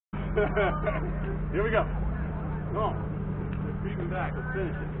Here we go. Come on. Just creeping back. Let's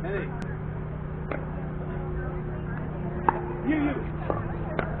finish it. Hey. You.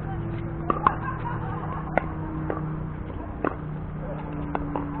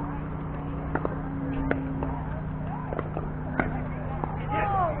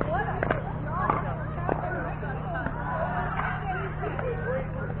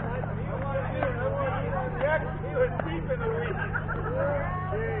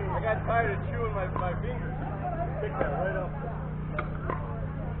 I got tired of chewing my fingers. Pick that right up.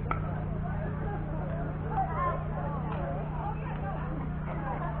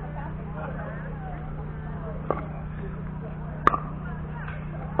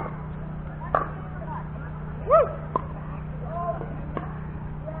 Woo!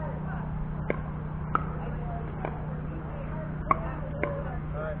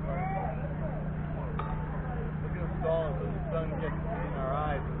 Stall so the sun gets in our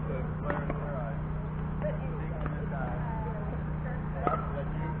eyes instead of flaring in our eyes.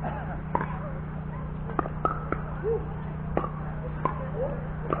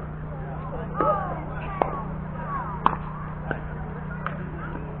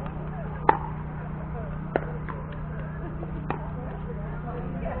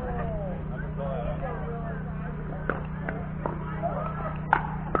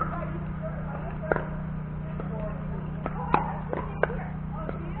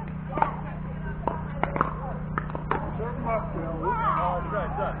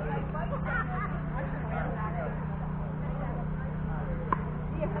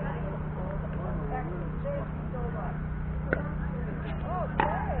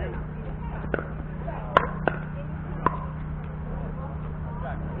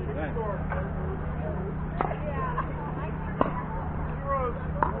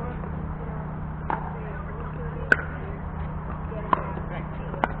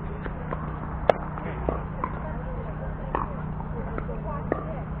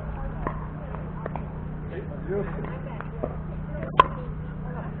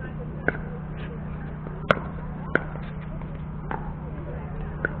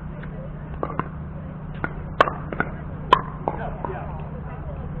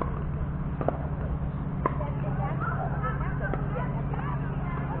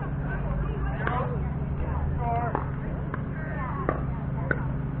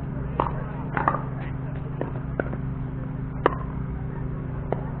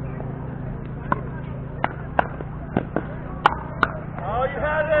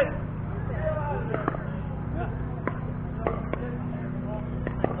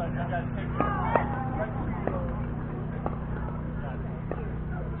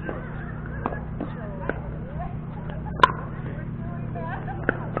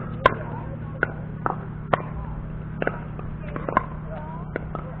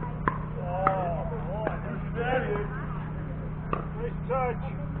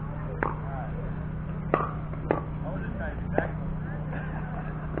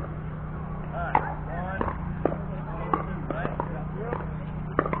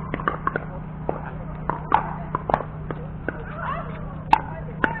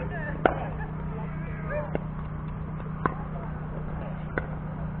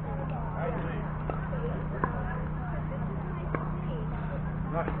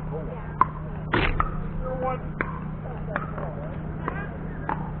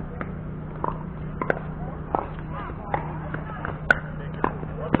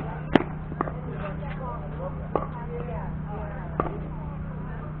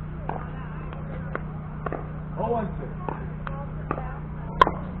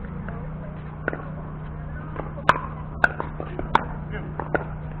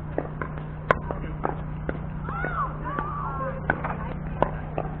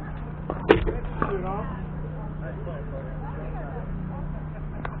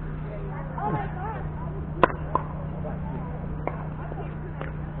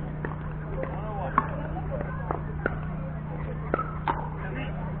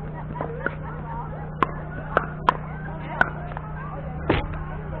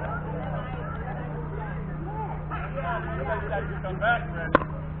 Come back, Fred. I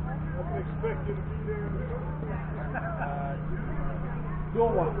didn't expect you to be there. Go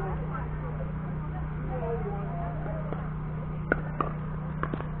one.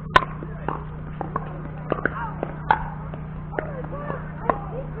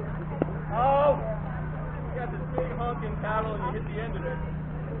 Oh! You got this big honking paddle and you hit the end of it.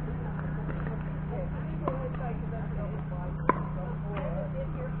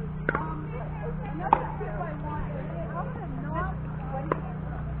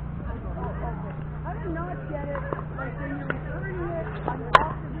 How to not get it like when you're returning it on the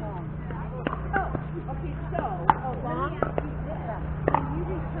option long.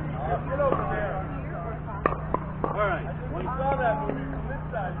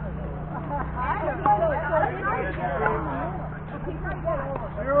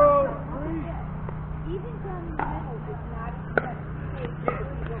 Even down the middle is not enough space for you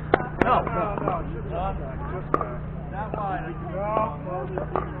to go across. No. Just That wide. You'll cross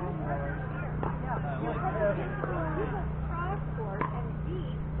court and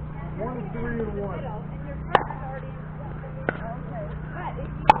deep. One, three, and one. And your partner's already in front. Okay. But if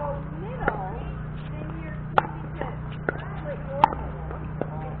you go middle, then you're tending to split your middle,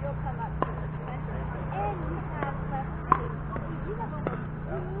 and you'll come up to the center. And you have less space. So you have almost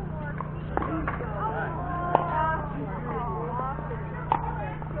 2 more feet to go off court.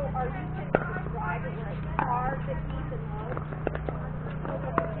 So are you tending to drive it where it's hard to keep and low?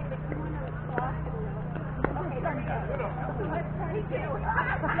 Okay, but you want to cross it a little. Okay, there we go. So let's try to get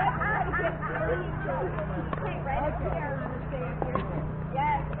really close. Okay, right up here.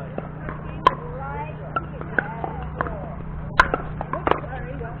 Yes. Stay right here.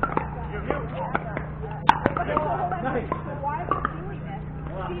 Nice. So why are we doing this?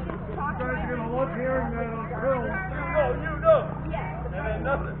 She just talked You guys are going to love hearing that on film. You know. Yes. And then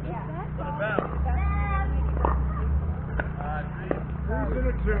nothing. Yeah. Put it down. Three's in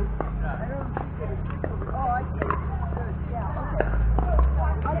a two. Oh, I see. Yeah, okay.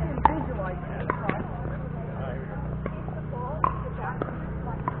 I can visualize that.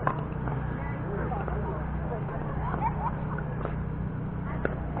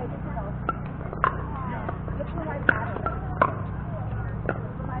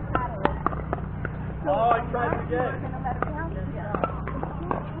 Oh, I tried to get it.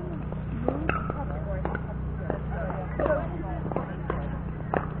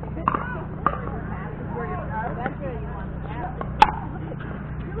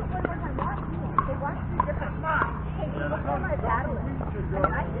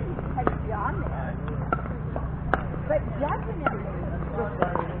 But definitely,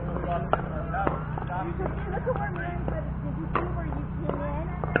 look at where Mary said, did you see where you came in?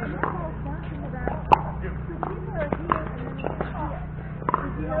 And you're all marking around. So people are here and then they're here.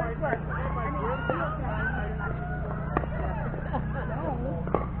 Did you notice where?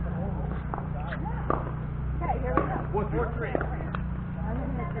 Okay, here we go. What's your 4-3.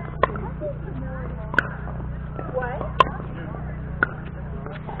 What?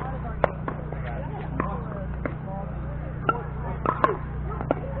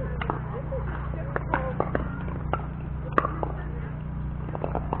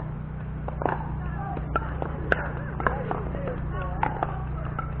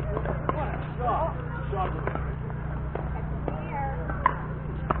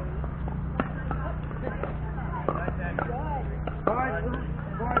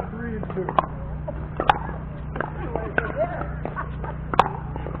 Five, 3, and 2.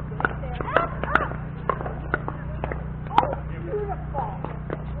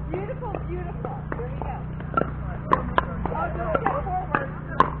 Beautiful. Beautiful. Here we go. Oh, don't step forward.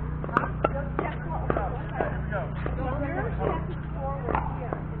 Don't step forward. Your step is forward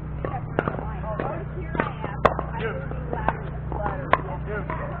here. Step to the line. Notice here I am. I'm moving laterally.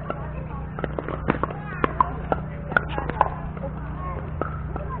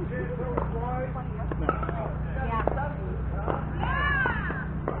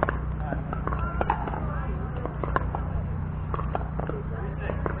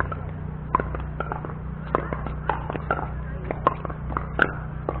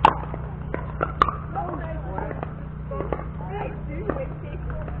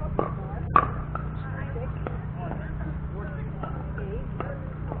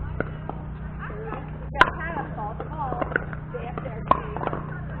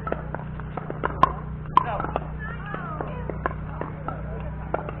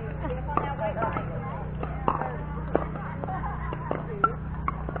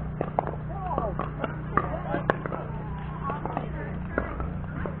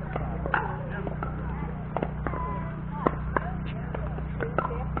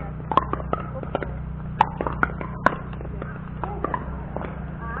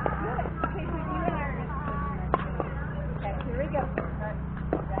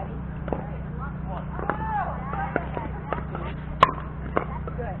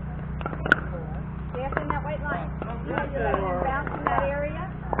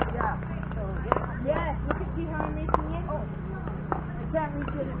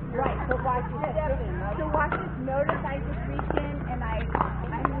 Right, so watch this. So watch this. Notice I just reach in and I'm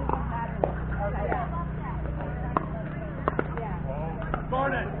moving laterally. Okay. Yeah.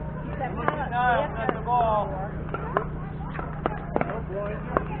 Morning. Step Look at out. Niles at the ball.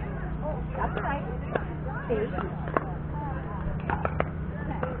 That's right. 8.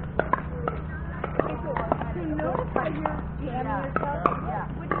 Okay, so notice how you're jamming yourself. Yeah.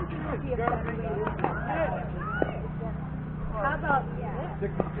 What do you think would be a better way to do that? How about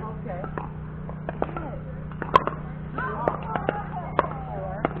 62. Okay.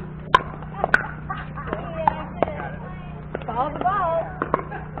 Follow the ball.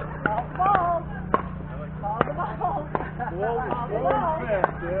 Follow the ball. Follow the ball. Follow the ball.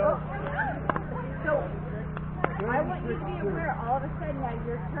 Fast, Dale. So, I want you to be aware, all of a sudden, now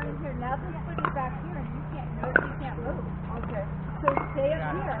you're turning here, now this foot is back here, and you can't move. Okay. So stay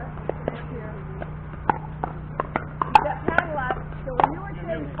up here. Up here. Keep that paddle up. So when you were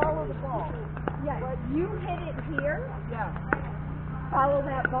saying follow the ball, yeah, you hit it here. Yeah. Follow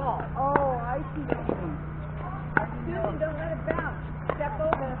that ball. Oh, I see what you mean. Susan, don't let it bounce. Step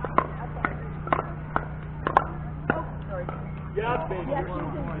over. Okay. Oh, sorry. Yeah, baby. Yeah,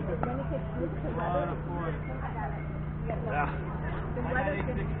 Susan, when it gets loose to weather. Yeah. The weather's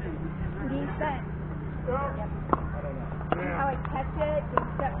going to descend. See how I catch it and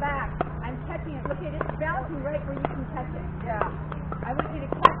step back. I'm catching it. Look at it. It's bouncing right where you can catch it. Yeah. I want you to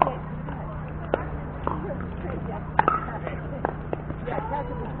catch it. Yeah, catch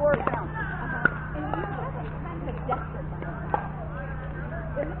it before it bounces. And you have kind of a gesture.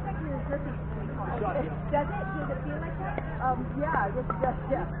 It looks like you're jerking it really hard. Does it? Does it feel like that? Yeah, just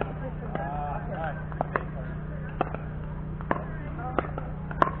yeah. Okay.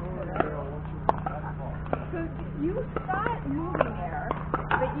 So you saw it moving there,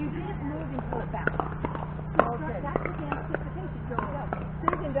 but you didn't move until it bounced. Okay. That's the anticipation. Here we go.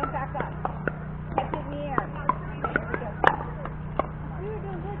 Susan, don't back up. Catch it in the air. Okay, here we go. We were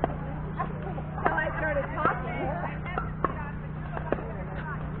doing this. Until I started talking.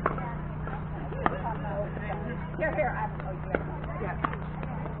 Here.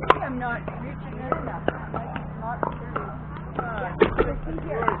 I'm not reaching in enough. Not yeah. So see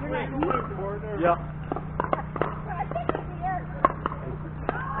here. You're not Yeah.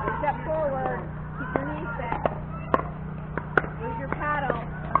 Step forward. Keep your knees back. Where's your paddle?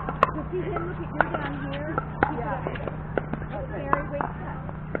 So see him, look at you're down here. Keep it up. Okay, Mary, wait up.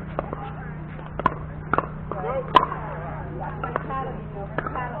 Watch my paddle, you know.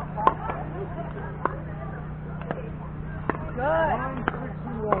 Paddle. Good.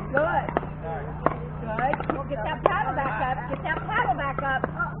 Good. Good. Get that paddle back up. Get that paddle back up.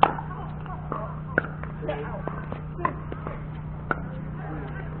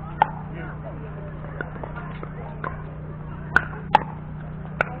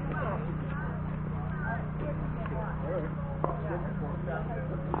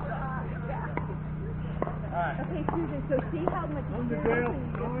 Okay, Susan, so see how much Dale,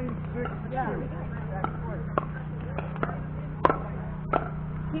 962. Yeah.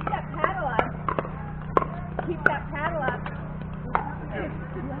 Keep that paddle up. Keep that paddle up. Yeah,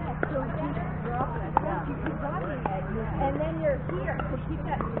 so keep dropping it. Yeah. Keep dropping it. And then you're here. So keep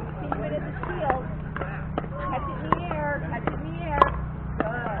that finger in the shield. Catch it in the air. Catch it in the air.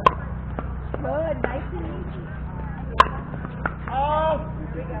 Good. Good. Nice and easy. Oh!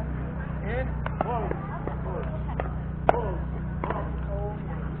 Here we go. In. Close.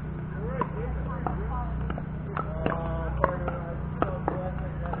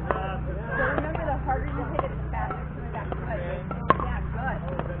 So remember, the harder you hit it, the faster it's coming back. Good. Yeah, good.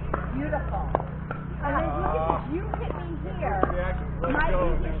 Beautiful. And then look at this. You hit me here. My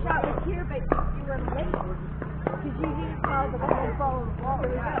easiest shot was here, but you were late. Because you didn't follow the ball.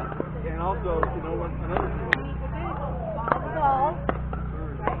 Here we go. And also, you know, another thing. Follow the ball.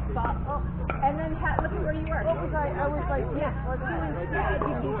 Right? Ball. And then look at where you were. What was I? I was like, yeah. Yeah, you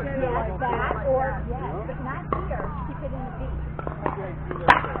can do that or yes, but not here. Keep it in the beat.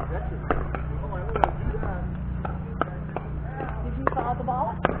 Did you follow the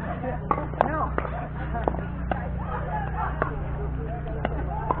ball? No.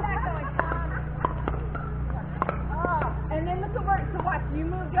 And then look at where, so watch, you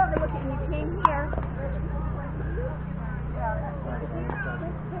moved over, look at, and you came here.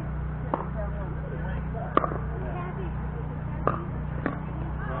 Kathy,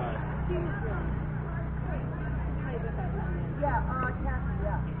 yeah.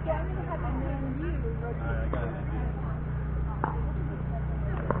 So I'm going to have a man you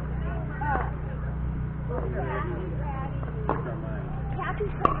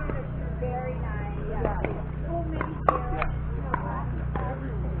Kathy's playing is very nice. Yeah. Well, maybe Sarah.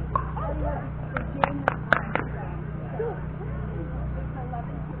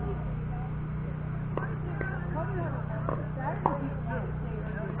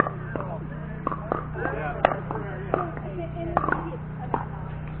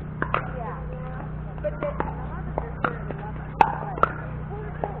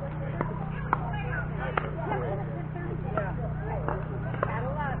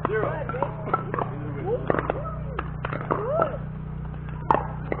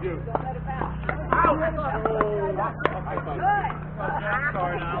 you. Don't let it bounce. Ow! Good.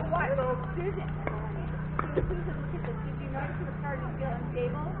 Sorry, Niles. What? Susan. Susan, did you notice the car is still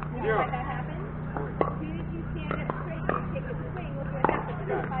unstable? You know why that happens? As soon as you stand up straight and take a swing, look what happens.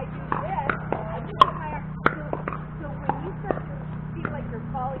 If I do this, I get the tire. So when you start to feel like you're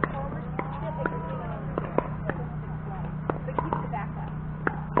falling forward, feel like you're leaning on the chair. But keep the back up.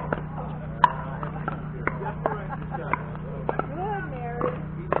 Good, Mary.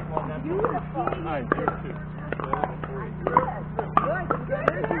 Beautiful. Nice, you too. Good.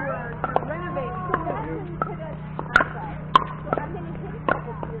 There's your renovating. So that's when you put us outside. So I'm going to hit a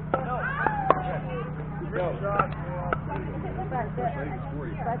couple of your Go. Go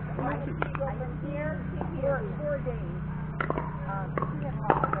from here to here. 4 days.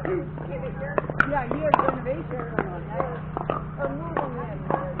 Yeah, he has renovations going on. Or moving in.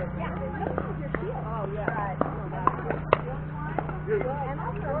 Yeah, look at your shield. Oh, yeah. Right. And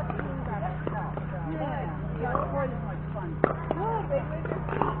I'll start seeing that myself. Yeah. It's not quite as much fun. Good, big with your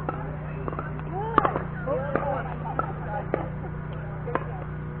feet. Good. Good.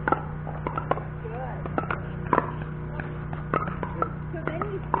 So then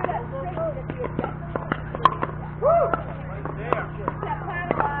you stood up straight and if you adjust. Woo! Right there. Step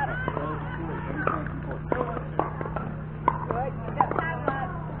paddle bottom. Good. Step paddle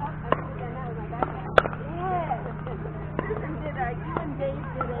bottom. And that was my backhand. Yes. Susan did you and Dave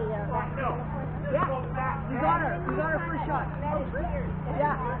did a Yeah. You got her first shot. that is weird.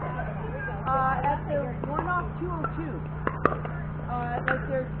 Yeah. At the 1-off 202. Like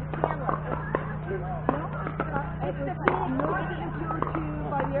there's the camera. No? It's the north of 202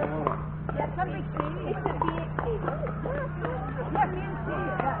 by the airport. Yeah, something stadium. It's the Phoenix Stadium. Yeah, Phoenix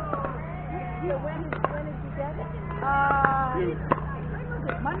Stadium. Yeah. So when did you get it?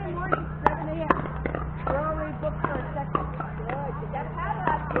 Monday morning, 7 a.m. We're already booked for a second. Good. You got a paddle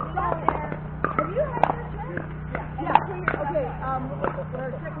up. Get it out there. Have you had your chance? Yeah. Okay.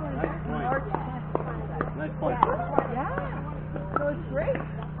 Our second one is in March. Nice point. Yeah. So it's great.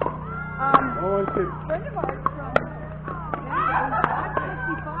 Oh, it's good. A friend of ours from not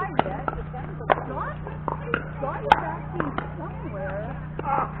 55 yet. Got his vaccine somewhere.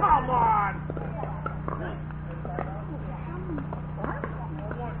 Oh, come on!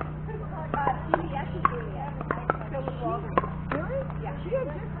 CBS is doing it. So was Walgreens. Really? Yeah. She had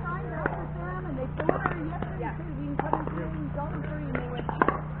just